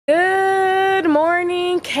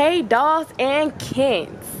K Dolls and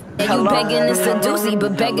Kins. Yeah, you begging and seducey,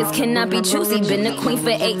 but beggars cannot be choosy. Been a queen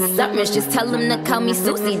for 8 summers, just tell them to call me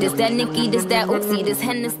Susie. This that Nikki, this that Oopsie, this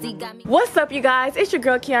Hennessy got me. What's up, you guys? It's your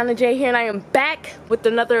girl Kiannajay here, and I am back with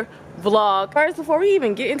another vlog. First, before we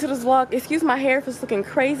even get into this vlog, excuse my hair if it's looking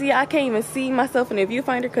crazy. I can't even see myself in the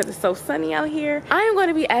viewfinder because it's so sunny out here. I am going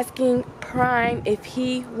to be asking Prime if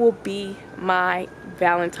he will be my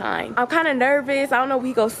Valentine. I'm kind of nervous. I don't know what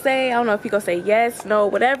he gonna say. I don't know if he gonna say yes, no,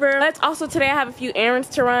 whatever. But also today I have a few errands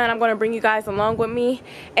to run. I'm gonna bring you guys along with me,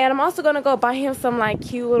 and I'm also gonna go buy him some like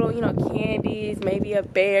cute little, you know, candies, maybe a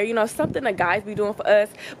bear, you know, something the guys be doing for us,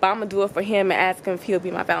 but I'm gonna do it for him and ask him if he'll be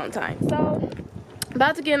my Valentine. So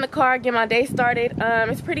about to get in the car, get my day started.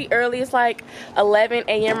 It's pretty early. It's like 11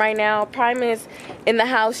 a.m. right now. Prime is in the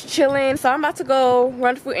house chilling. So I'm about to go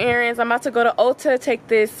run through errands. I'm about to go to Ulta, take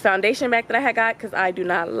this foundation back that I had got because I do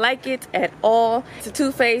not like it at all. It's a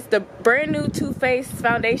Too Faced, the brand new Too Faced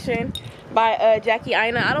foundation by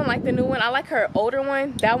Kianna. I don't like the new one. I like her older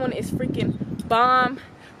one. That one is freaking bomb.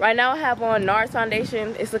 Right now I have on NARS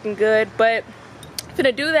foundation. It's looking good, but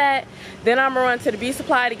to do that, then I'm gonna run to the beauty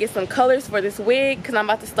supply to get some colors for this wig because I'm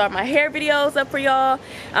about to start my hair videos up for y'all.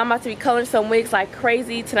 I'm about to be coloring some wigs like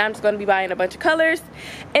crazy. Tonight I'm just gonna be buying a bunch of colors,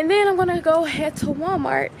 and then I'm gonna go head to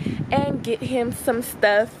Walmart and get him some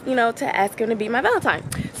stuff, you know, to ask him to be my Valentine.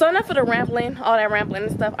 So enough of the rambling, all that rambling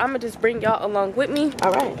and stuff. I'm gonna just bring y'all along with me.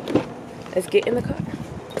 All right, let's get in the car.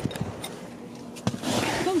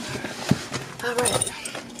 All right,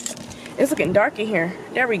 it's looking dark in here.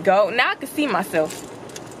 There we go. Now I can see myself.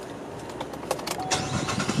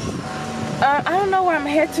 I don't know where I'm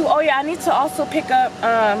headed to. Oh yeah, I need to also pick up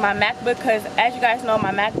my MacBook because as you guys know,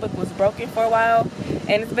 my MacBook was broken for a while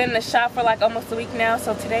and it's been in the shop for like almost a week now.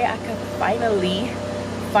 So today I could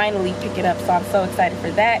finally pick it up. So I'm so excited for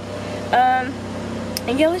that.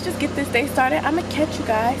 And yeah, let's just get this day started. I'm gonna catch you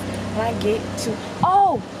guys when I get to,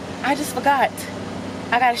 oh, I just forgot.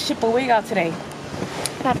 I gotta ship a wig out today.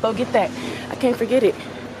 I have to go get that. I can't forget it.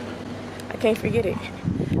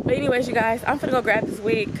 But anyways, you guys, I'm gonna go grab this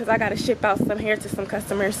wig because I gotta ship out some hair to some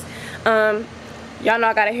customers. Y'all know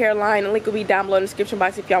I got a hairline. The link will be down below in the description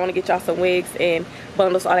box if y'all want to get y'all some wigs and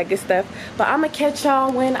bundles, all that good stuff. But I'm gonna catch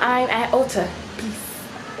y'all when I'm at Ulta. Peace.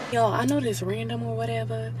 Y'all, I know this random or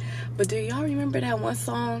whatever, but do y'all remember that one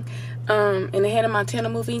song in the Hannah Montana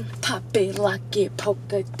movie? Pop it, lock it,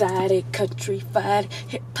 polka dotted, countrified,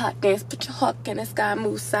 hip hop dance, put your hawk in the sky,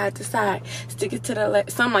 move side to side, stick it to the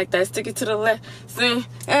left, something like that, stick it to the left, sing,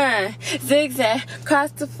 zigzag,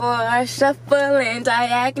 cross the floor, shuffle and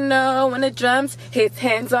diagonal when the drums hits,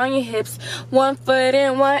 hands on your hips, 1 foot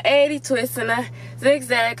in 180 twist and a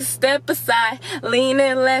zigzag, step aside, lean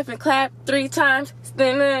in left and clap 3 times,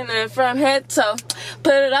 spinning from head to toe,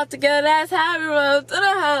 put it all together, that's how we roll to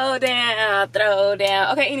the hole down, throw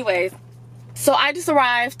down. Okay, anyways, so I just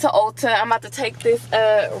arrived to Ulta. I'm about to take this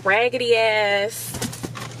raggedy ass,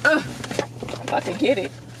 if I can get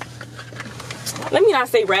it, let me not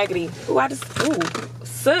say raggedy,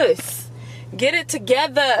 sis, get it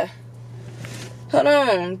together, hold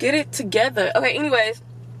on, get it together. Okay, anyways,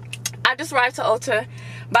 I just arrived to Ulta,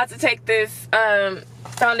 about to take this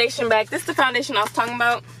foundation back. This is the foundation I was talking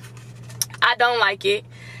about. I don't like it,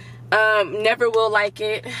 never will like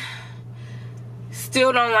it,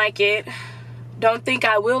 still don't like it, don't think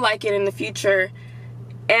I will like it in the future,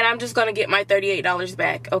 and I'm just gonna get my $38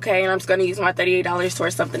 back, okay? And I'm just gonna use my $38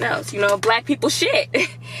 towards something else, you know, black people shit.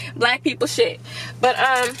 Black people shit. But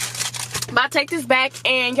about to take this back,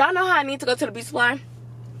 and y'all know how I need to go to the beauty supply?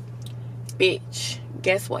 Bitch,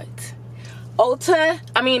 guess what? Ulta,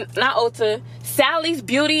 I mean not Ulta, Sally's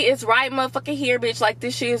Beauty is right motherfucking here, bitch. Like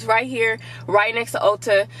this shit is right here, right next to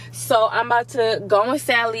Ulta. So I'm about to go in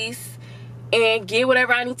Sally's and get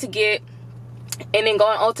whatever I need to get and then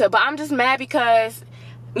go in Ulta. But I'm just mad because,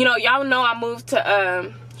 you know, y'all know I moved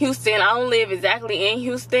to Houston. I don't live exactly in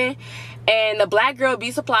Houston, and the Black Girl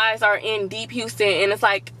Beauty Supplies are in deep Houston, and it's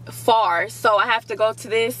like far, so I have to go to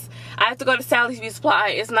this. I have to go to Sally's Beauty Supply.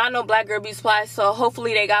 It's not no Black Girl Beauty Supply, so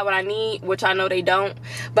hopefully they got what I need, which I know they don't.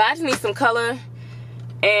 But I just need some color,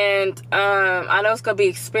 and I know it's gonna be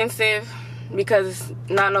expensive because it's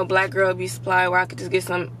not no Black Girl Beauty Supply where I could just get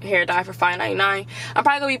some hair dye for $5.99. I'm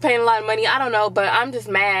probably gonna be paying a lot of money, I don't know, but I'm just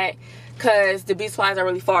mad because the beauty supplies are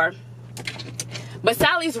really far. But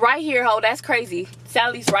Sally's right here, ho, that's crazy.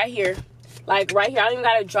 Sally's right here, like right here. I don't even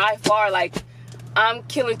gotta drive far. Like, I'm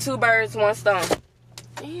killing 2 birds, 1 stone.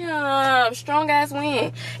 Damn, strong ass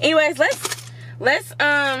win. Anyways, let's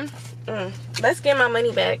get my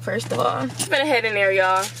money back first of all. I'm gonna head in there,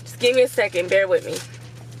 y'all. Just give me a second, bear with me.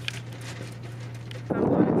 I'm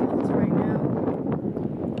going to Ulta right now.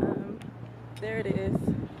 There it is.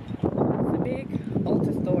 big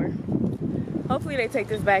Ulta store. Hopefully they take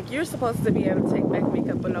this back. You're supposed to be able to take back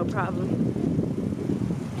makeup with no problem.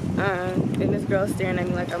 And this girl's staring at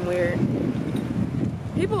me like I'm weird.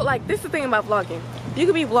 People, like, this is the thing about vlogging. You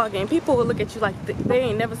could be vlogging, people will look at you like they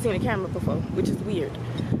ain't never seen a camera before, which is weird.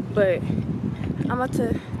 But I'm about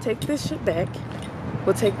to take this shit back.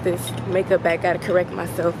 We'll take this makeup back, gotta correct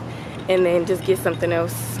myself, and then just get something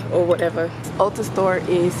else or whatever. This Ulta store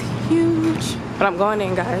is huge, but I'm going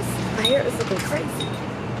in, guys. My hair is looking crazy.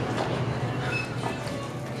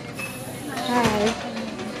 Hi.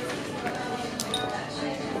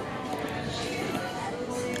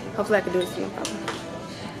 Hopefully I can do this no problem.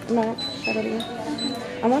 No,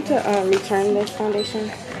 I want to return this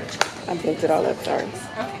foundation. I built it all up, sorry.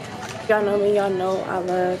 Y'all know me, y'all know I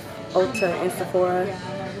love Ulta and Sephora.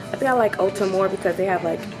 I think I like Ulta more because they have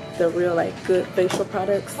like the real like good facial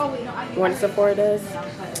products more than Sephora does.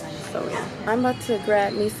 So yeah, I'm about to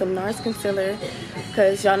grab me some NARS concealer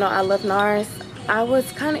because y'all know I love NARS. I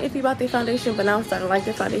was kind of iffy about their foundation, but now I'm starting to like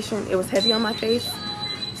their foundation. It was heavy on my face,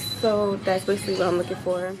 so that's basically what I'm looking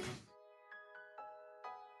for.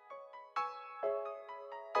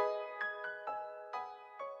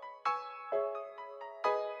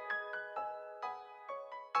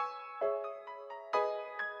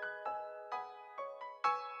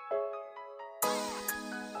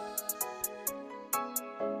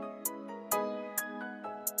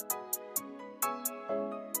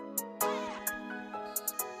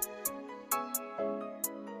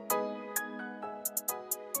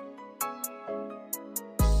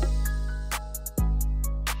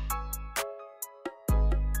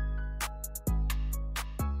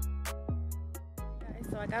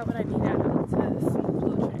 So I got what I need out of a smooth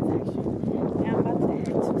little transaction. Now I'm about to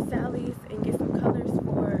head to Sally's and get some colors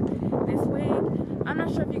for this wig. I'm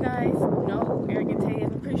not sure if you guys know who Kiannajay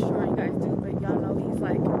is. I'm pretty sure you guys do, but y'all know he's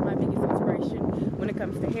like my biggest inspiration when it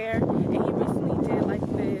comes to hair. And he recently did like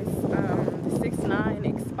this 6ix9ine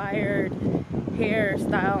expired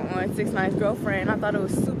hairstyle on 6ix9ine's girlfriend. I thought it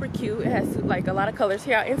was super cute. It has like a lot of colors.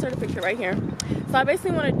 Here, I'll insert a picture right here. So I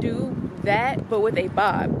basically want to do that but with a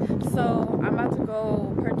bob. So I'm about to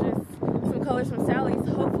go purchase some colors from Sally's.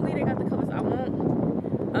 Hopefully they got the colors I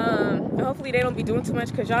want. And hopefully they don't be doing too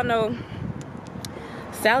much, because y'all know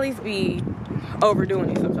Sally's be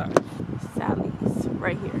overdoing it sometimes. Sally's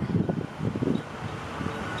right here.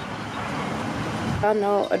 Y'all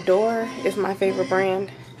know Adore is my favorite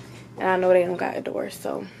brand, and I know they don't got Adore,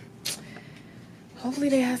 so hopefully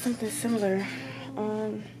they have something similar.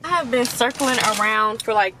 I have been circling around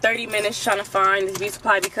for like 30 minutes trying to find this beauty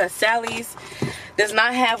supply because Sally's does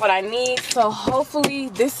not have what I need. So hopefully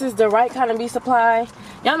this is the right kind of beauty supply.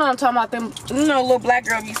 Y'all know what I'm talking about, them, you know, little black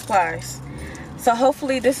girl beauty supplies. So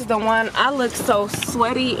hopefully this is the one. I look so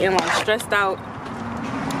sweaty and like stressed out.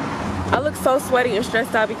 I look so sweaty and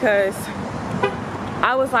stressed out because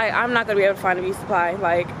I was like, I'm not gonna be able to find a beauty supply.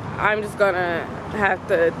 Like, I'm just gonna have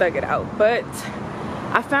to thug it out. But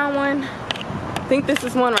I found one. I think this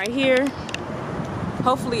is one right here.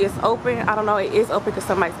 Hopefully it's open. I don't know, it is open because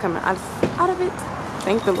somebody's coming out of it.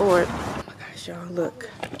 Thank the Lord. Oh my gosh, y'all, look.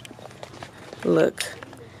 Look.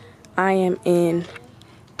 I am in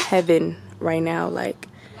heaven right now. Like,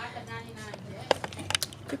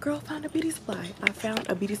 the girl found a beauty supply. I found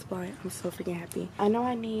a beauty supply. I'm so freaking happy. I know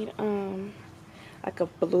I need like a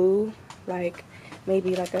blue, like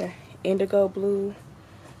maybe like a indigo blue.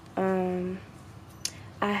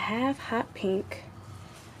 I have hot pink.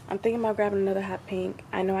 I'm thinking about grabbing another hot pink.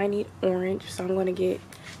 I know I need orange, so I'm gonna get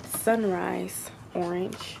sunrise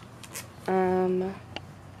orange.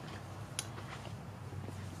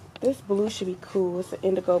 This blue should be cool. It's an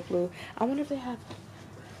indigo blue. I wonder if they have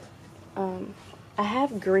I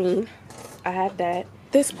have green. I have that.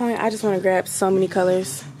 At this point, I just want to grab so many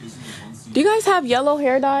colors. Do you guys have yellow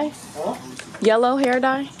hair dye? Huh? Yellow hair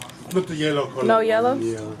dye? Not the yellow color. No yellow?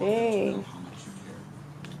 Yeah. Dang.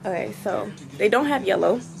 Okay, so they don't have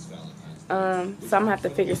yellow. So I'm gonna have to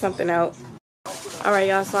figure something out. Alright,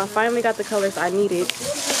 y'all, so I finally got the colors I needed.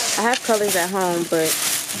 I have colors at home, but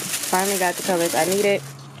finally got the colors I needed.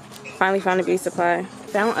 Finally found a beauty supply.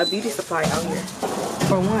 Found a beauty supply out here.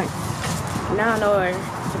 For once. Now I know where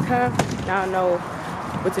to come. Now I know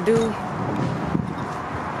what to do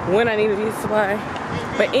when I need a beauty supply.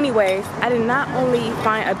 But anyways, I did not only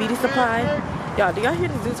find a beauty supply. Y'all, do y'all hear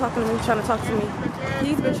this dude talking to me, trying to talk to me?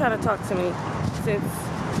 He's been trying to talk to me since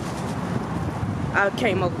I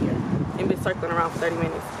came over here and been circling around for 30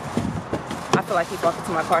 minutes. I feel like he's walking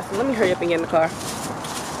to my car, so let me hurry up and get in the car.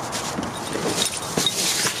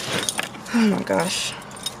 Oh my gosh.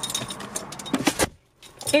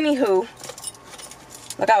 Anywho,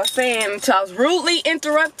 like I was saying, until I was rudely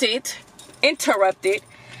interrupted interrupted.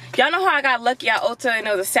 Y'all know how I got lucky at Ulta and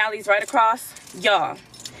there was a Sally's right across? Y'all,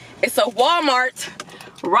 it's a Walmart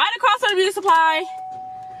right across from the beauty supply.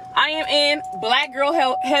 I am in black girl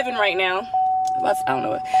heaven right now. I don't know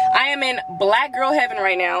what. I am in black girl heaven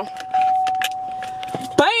right now.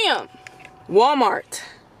 Bam! Walmart.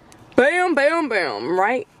 Bam, bam, bam.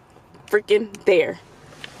 Right freaking there.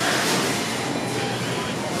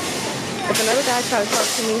 If another guy tries to talk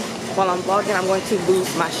to me while I'm vlogging, I'm going to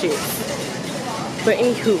lose my shit. But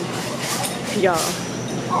anywho, y'all,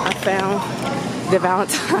 I found the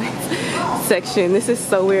Valentine's section. This is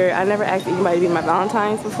so weird. I never asked anybody to be my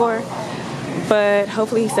Valentine's before. But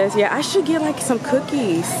hopefully he says, yeah, I should get like some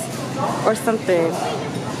cookies or something.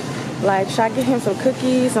 Like, should I get him some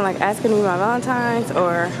cookies and like ask him to be my Valentine's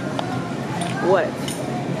or what?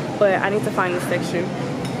 But I need to find this section.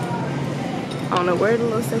 I don't know where the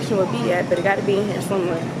little section will be at, but it got to be in here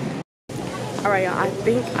somewhere. Alright, y'all, I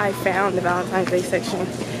think I found the Valentine's Day section.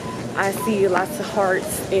 I see lots of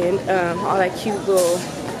hearts and all that cute little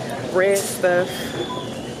red stuff.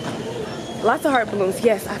 Lots of heart balloons.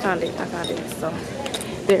 Yes, I found it. I found it. So,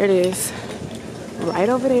 there it is. Right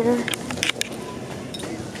over there.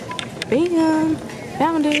 Bam!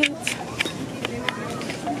 Found it.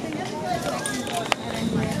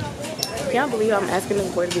 Can't believe I'm asking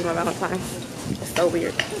this boy to be my Valentine. It's so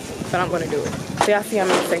weird. But I'm going to do it. So, y'all see I'm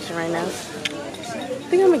in the section right now. I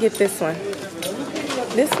think I'm going to get this one.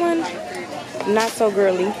 This one, not so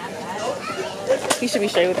girly. He should be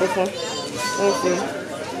straight with this one. Let me see.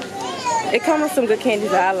 It comes with some good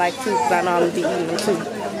candies that I like too, because I know I'm going to be eating them too.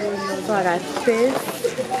 So I got this.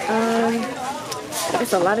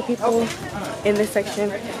 There's a lot of people in this section.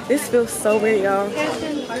 This feels so weird, y'all.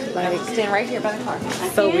 Like, stand right here by the car.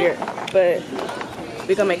 So weird. But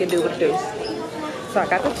we're going to make it do what it do. So I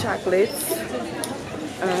got the chocolates.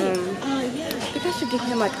 I think I should get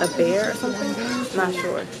him like a bear or something. Not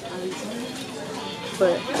sure.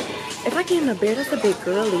 But if I get him a bear, that's a bit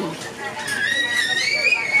girly.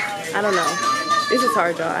 I don't know. This is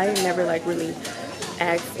hard, y'all. I ain't never like really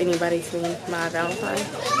asked anybody to be my Valentine.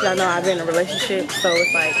 Y'all know I've been in a relationship, so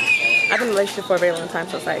it's like I've been in a relationship for a very long time,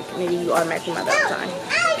 so it's like maybe you automatically my Valentine.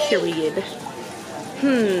 Period.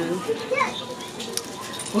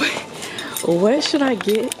 What should I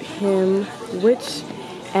get him? Which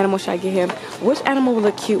animal should I get him? Which animal will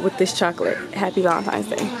look cute with this chocolate? Happy Valentine's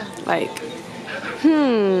Day. Like,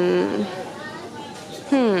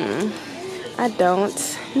 I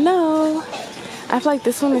don't know. I feel like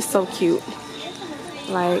this one is so cute.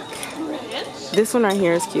 Like, this one right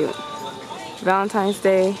here is cute. Valentine's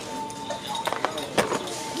Day.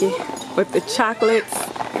 Yeah, with the chocolates.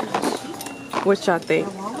 What y'all think?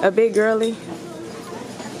 A bit girly?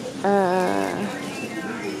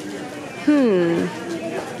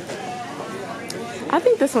 I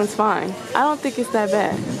think this one's fine. I don't think it's that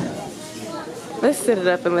bad. Let's set it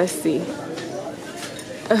up and let's see.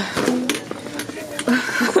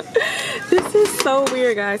 This is so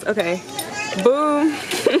weird, guys. Okay. Boom.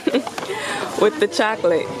 With the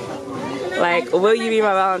chocolate. Like, will you be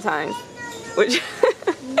my Valentine's? Which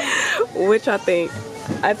I think.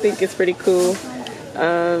 I think it's pretty cool.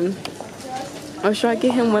 Or should I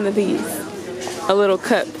get him one of these? A little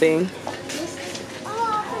cup thing.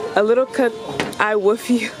 A little cup, I woof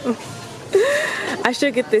you. I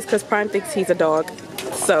should get this because Prime thinks he's a dog.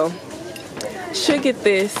 So, should get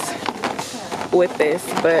this with this.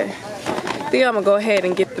 But I think I'm going to go ahead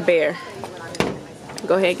and get the bear.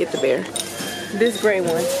 Go ahead and get the bear. This gray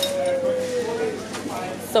one.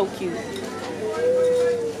 So cute.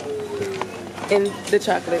 And the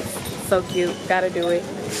chocolates. So cute. Gotta do it.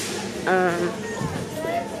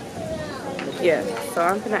 Yeah, so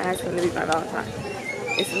I'm gonna ask him to be my Valentine.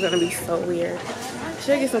 This is gonna be so weird.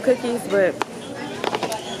 Should get some cookies, but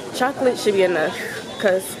chocolate should be enough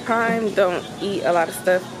because Prime don't eat a lot of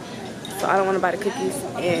stuff, so I don't want to buy the cookies,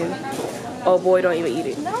 and oh boy, don't even eat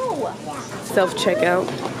it. No. Self-checkout.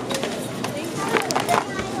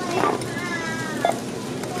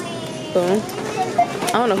 Boom.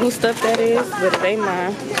 I don't know whose stuff that is, but it ain't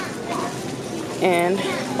mine. And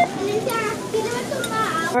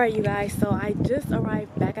alright, you guys, so I just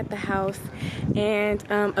arrived back at the house, and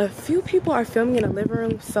a few people are filming in the living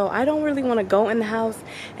room, so I don't really want to go in the house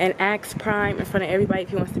and ask Prime in front of everybody if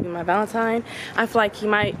he wants to be my Valentine. I feel like he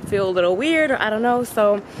might feel a little weird, or I don't know,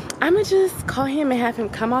 so I'm gonna just call him and have him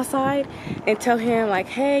come outside and tell him like,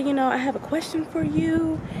 hey, you know, I have a question for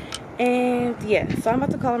you. And yeah, so I'm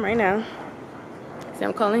about to call him right now. See,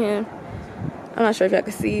 I'm calling him. I'm not sure if y'all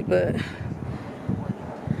can see, but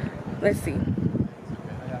let's see.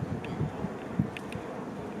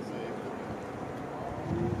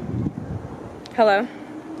 Hello?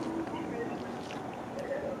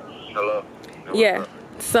 Hello? Yeah.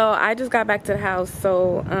 So I just got back to the house,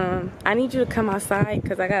 so I need you to come outside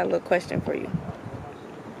because I got a little question for you.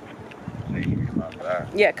 Hey, you come outside.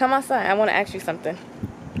 Yeah, come outside. I want to ask you something.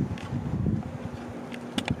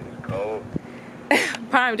 It's cold.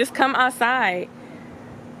 Prime, just come outside.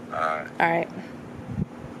 Alright. Alright.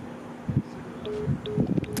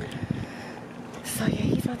 So yeah,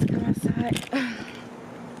 he's about to come outside.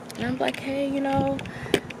 And I'm like, hey, you know,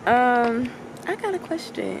 I got a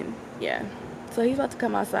question. Yeah. So he's about to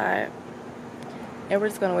come outside. And we're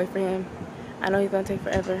just gonna wait for him. I know he's gonna take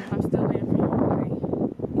forever. I'm still waiting for him.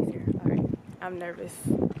 Okay. He's here. Alright. I'm nervous.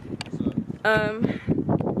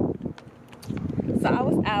 So I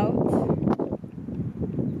was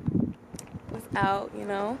out, you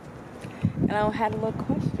know, and I had a little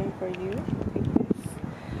question for you.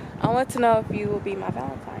 I want to know if you will be my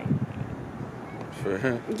Valentine. For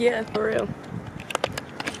real? Yeah, for real.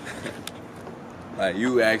 Like,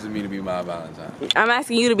 you asking me to be my Valentine. I'm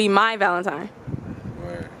asking you to be my Valentine.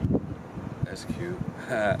 Word. That's cute.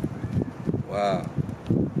 Wow.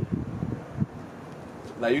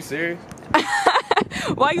 Like, you serious?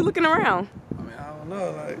 Why are you looking around? I mean, I don't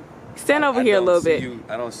know. Like, stand over here a little bit.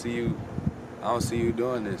 I don't see you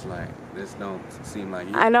doing this. Like, this don't seem like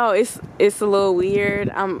you. I know it's a little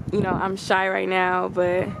weird. I'm shy right now,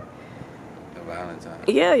 but A Valentine.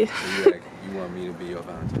 yeah. So you want me to be your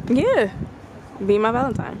Valentine? Yeah. Be my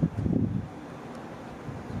Valentine.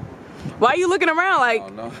 Why are you looking around like? I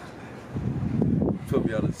don't know. Put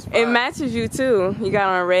me on the spot. It matches you too. You got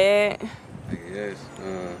on red. I guess.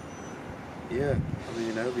 Yeah. I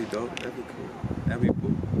mean, that'd be dope. That'd be cool. That'd be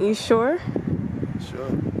cool. You sure? Sure.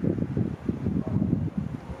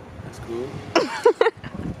 That's cool.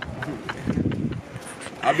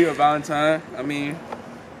 I'll be a Valentine. I mean,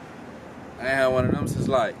 I ain't had one of them since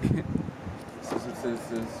like,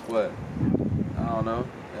 since what? I don't know.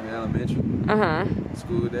 I mean, elementary.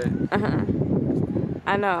 School day.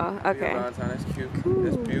 I know. Be a Okay. Valentine. That's cute. Cool.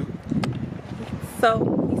 That's cute.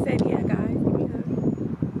 So he said, "Yeah, guys, give me a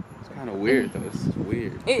hug." It's kind of weird though. It's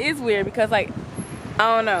weird. It is weird because like,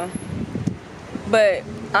 I don't know, but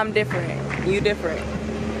I'm different. You different.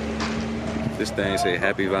 This thing say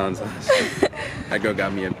Happy Valentine's. That girl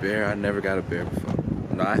got me a bear. I never got a bear before.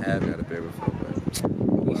 No, I have got a bear before,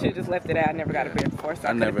 but You should have just left it out. I never got a beer before, so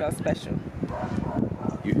I could have felt special.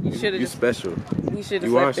 you should have you just. special. You should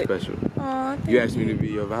have. You are left it. special. Aw, thank You asked me to be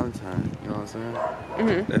your Valentine. You know what I'm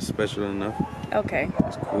saying? That's special enough. Okay.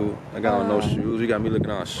 It's cool. I got on no shoes. You got me looking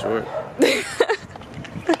all short.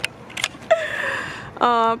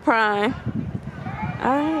 Aw, Prime.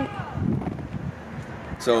 All right.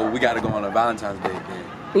 So we got to go on a Valentine's Day then.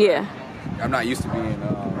 Yeah. I'm not used to being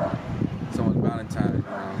someone's Valentine.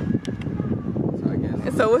 So I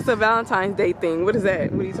guess. So what's a Valentine's Day thing? What is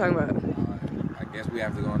that? What are you talking about? I guess we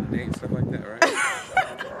have to go on a date and stuff like that, right?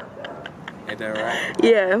 Ain't that right?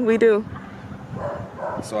 Yeah, we do.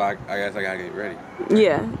 So I guess I gotta get ready.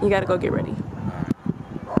 Yeah, you gotta go get ready.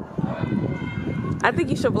 I think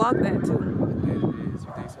you should vlog that too. It is.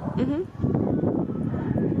 You think so?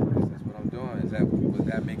 That's what I'm doing. Would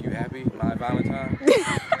that make you happy, my Valentine?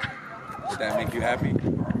 Would that make you happy?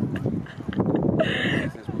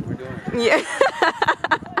 Yes, that's what we're doing. Yeah.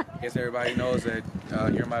 I guess everybody knows that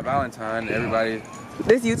you're my Valentine. Everybody.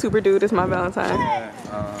 This YouTuber dude is my Valentine. Yeah.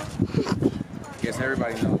 Guess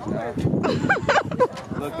everybody knows now.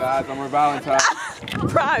 Look, guys, I'm her Valentine.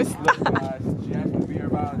 Prime. Look, guys, she asked me to be her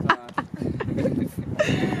Valentine.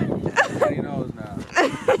 Everybody knows now.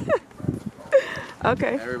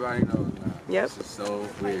 Okay. Everybody knows now. Yep. This is so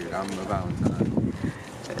weird. I'm a Valentine.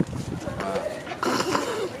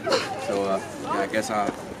 So, yeah, I guess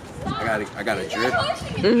I got a drip.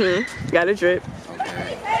 Got a drip.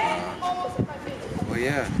 Okay. Well,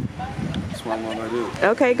 yeah. That's what I'm gonna do.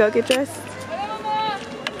 Okay, go get dressed.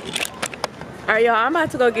 Alright, y'all, I'm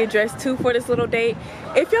about to go get dressed too for this little date.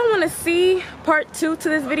 If y'all want to see part 2 to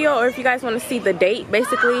this video, or if you guys want to see the date,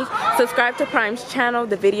 basically, subscribe to Prime's channel.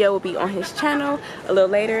 The video will be on his channel a little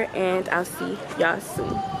later, and I'll see y'all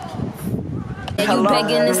soon. You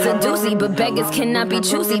begging and seducing, but beggars cannot be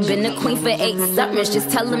choosy. Been a queen for 8 summers, just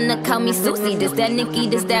tell them to call me Susie. This that Nikki,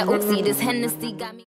 this that Uzi, this Hennessy got me.